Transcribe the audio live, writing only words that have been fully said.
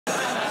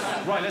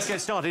Right, let's get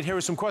started. Here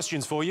are some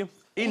questions for you.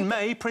 In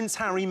May, Prince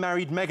Harry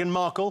married Meghan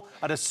Markle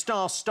at a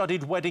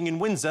star-studded wedding in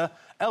Windsor.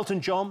 Elton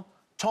John,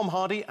 Tom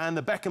Hardy and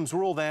the Beckhams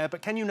were all there,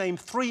 but can you name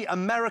 3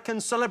 American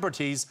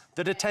celebrities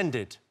that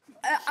attended?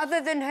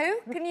 Other than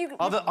who? Can you...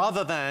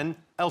 Other than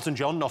Elton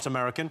John, not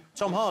American.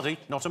 Tom Hardy,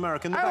 not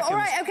American. The Beckhams, all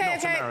right, okay,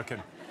 not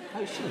American.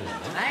 Oh, sure.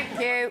 Thank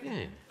you.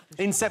 Yeah.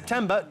 In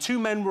September, 2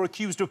 men were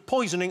accused of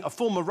poisoning a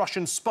former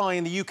Russian spy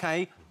in the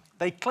UK.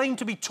 They claimed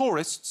to be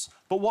tourists,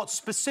 but what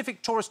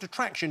specific tourist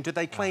attraction did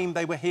they claim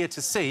they were here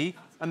to see?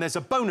 And there's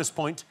a bonus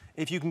point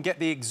if you can get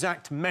the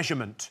exact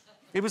measurement.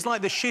 It was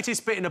like the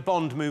shittest bit in a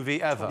Bond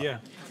movie ever. Yeah.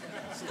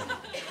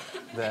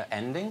 The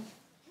ending?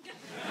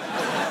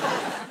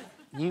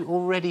 You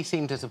already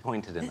seem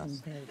disappointed in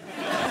us.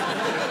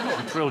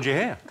 I'm thrilled you're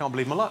here. Can't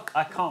believe my luck.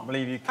 I can't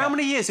believe you... How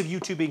many years have you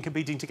two been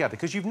competing together?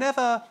 Because you've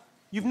never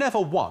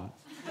won.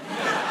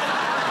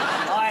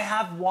 I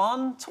have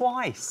won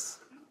twice.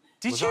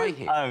 Did Was you? I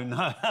here? Oh,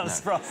 no, that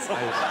was Russell.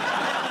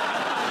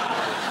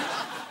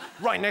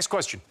 Right, next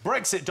question.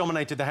 Brexit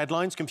dominated the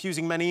headlines,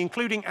 confusing many,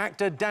 including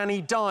actor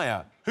Danny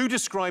Dyer, who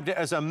described it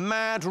as a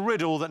mad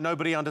riddle that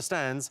nobody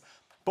understands.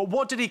 But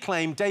what did he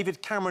claim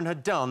David Cameron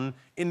had done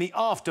in the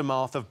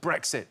aftermath of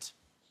Brexit?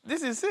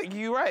 This is sick.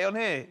 You right on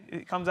here.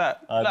 It comes out.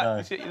 I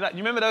know. Like, you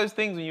remember those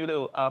things when you were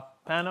little up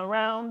and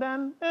around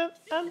and Who's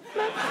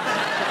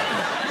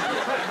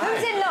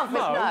in love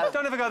with Mo?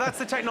 Don't ever go. That's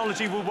the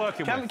technology we're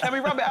working with. Can we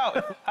rub it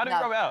out? How do we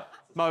No. rub it out?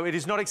 Mo, it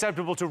is not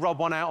acceptable to rub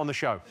one out on the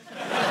show.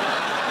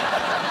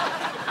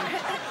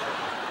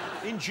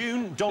 In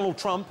June, Donald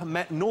Trump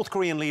met North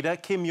Korean leader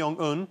Kim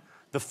Jong-un,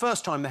 the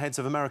first time the heads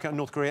of America and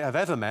North Korea have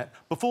ever met.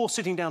 Before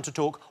sitting down to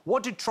talk,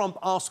 what did Trump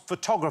ask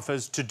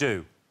photographers to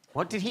do?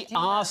 What did he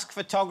ask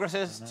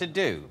photographers to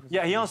do?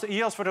 Yeah, he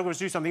asked photographers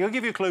to do something. I'll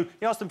give you a clue.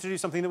 He asked them to do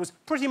something that was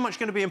pretty much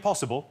going to be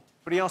impossible,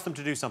 but he asked them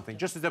to do something.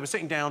 Just as they were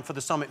sitting down for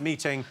the summit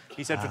meeting,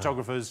 he said,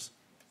 photographers,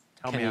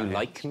 help me out. Can you here."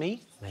 like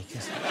me?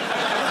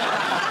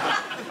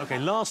 OK,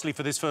 lastly,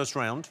 for this first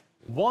round,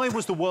 why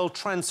was the world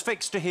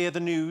transfixed to hear the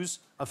news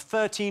of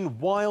 13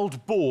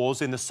 wild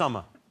boars in the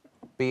summer?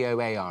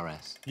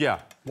 B-O-A-R-S.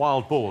 Yeah,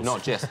 wild boars.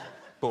 Not just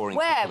boring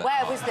Where? people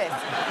at Where heart. was this?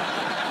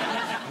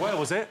 Where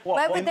was it?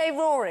 Where were they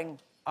roaring?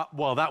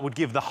 Well, that would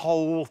give the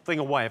whole thing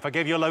away. If I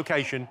gave you a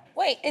location...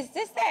 Wait, is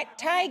this that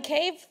Thai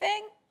cave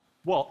thing?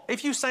 Well,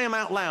 if you say them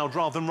out loud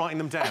rather than writing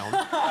them down,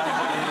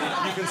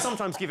 you can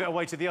sometimes give it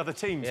away to the other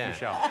teams,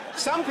 Michelle.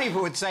 Some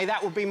people would say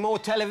that would be more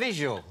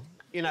televisual.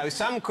 You know,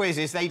 some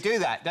quizzes, they do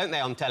that, don't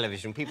they, on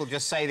television? People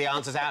just say the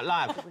answers out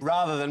loud,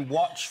 rather than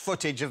watch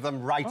footage of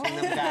them writing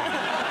them down.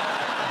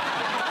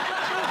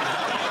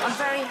 I'm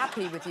very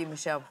happy with you,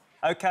 Michelle.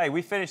 OK,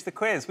 we finished the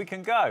quiz. We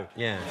can go.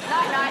 Yeah.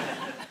 Night-night.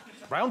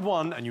 Round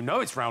 1, and you know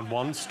it's round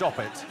 1. Stop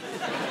it.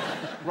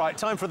 Right,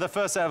 time for the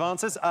first set of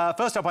answers.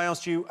 First up, I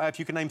asked you if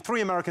you could name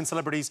 3 American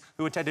celebrities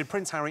who attended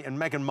Prince Harry and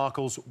Meghan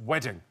Markle's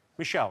wedding.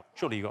 Michelle,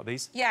 surely you got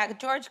these. Yeah,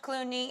 George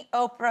Clooney,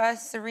 Oprah,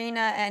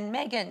 Serena, and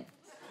Meghan.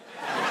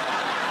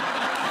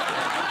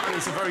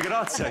 It's a very good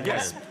answer,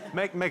 yes.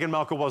 Meghan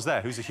Markle was there,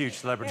 who's a huge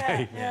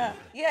celebrity. Yeah,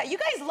 you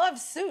guys love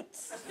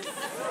suits.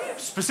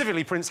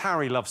 Specifically, Prince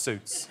Harry loves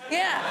suits.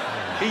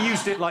 Yeah. He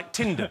used it like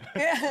Tinder.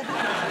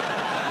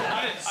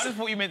 I just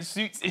thought you meant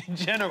suits in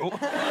general.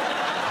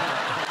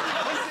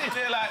 I was sitting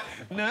there like,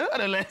 no, I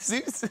don't like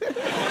suits.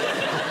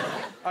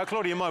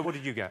 Claudia, Mo, what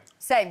did you get?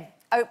 Same.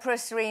 Oprah,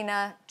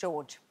 Serena,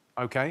 George.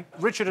 OK.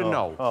 Richard and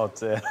Noel. Oh,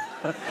 dear.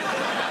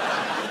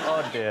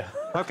 Oh, dear.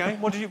 OK,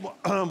 what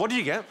did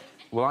you get?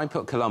 Well, I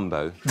put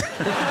Columbo.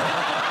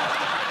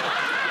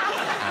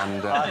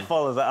 And, I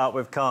followed that up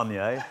with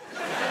Kanye.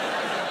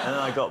 And then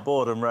I got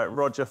bored and wrote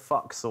Roger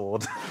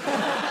Fucksword.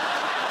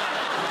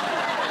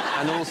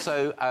 and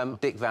also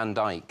Dick Van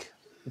Dyke.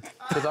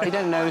 Because I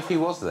don't know if he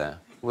was there.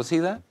 Was he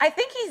there? I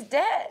think he's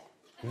dead.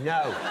 No.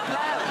 No,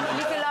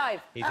 he's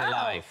alive. He's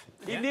alive.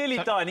 He nearly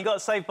died and he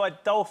got saved by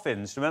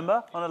dolphins,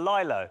 remember? On a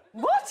lilo.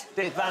 What?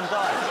 Dick Van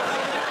Dyke.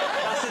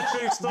 That's a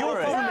true story. Your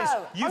problem is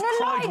No, you've on a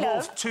cried lilo?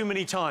 wolf too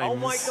many times. Oh,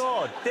 my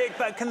God.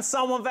 Can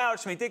someone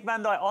vouch for me? Dick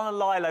Van Dyke on a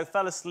lilo,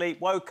 fell asleep,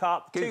 woke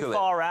up, Google too it.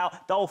 far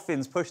out,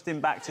 dolphins pushed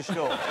him back to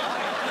shore.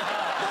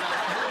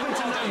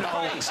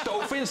 Thanks,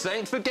 dolphins.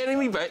 Thanks for getting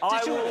me back.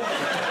 I will...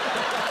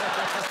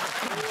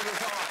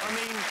 I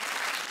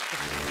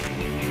mean...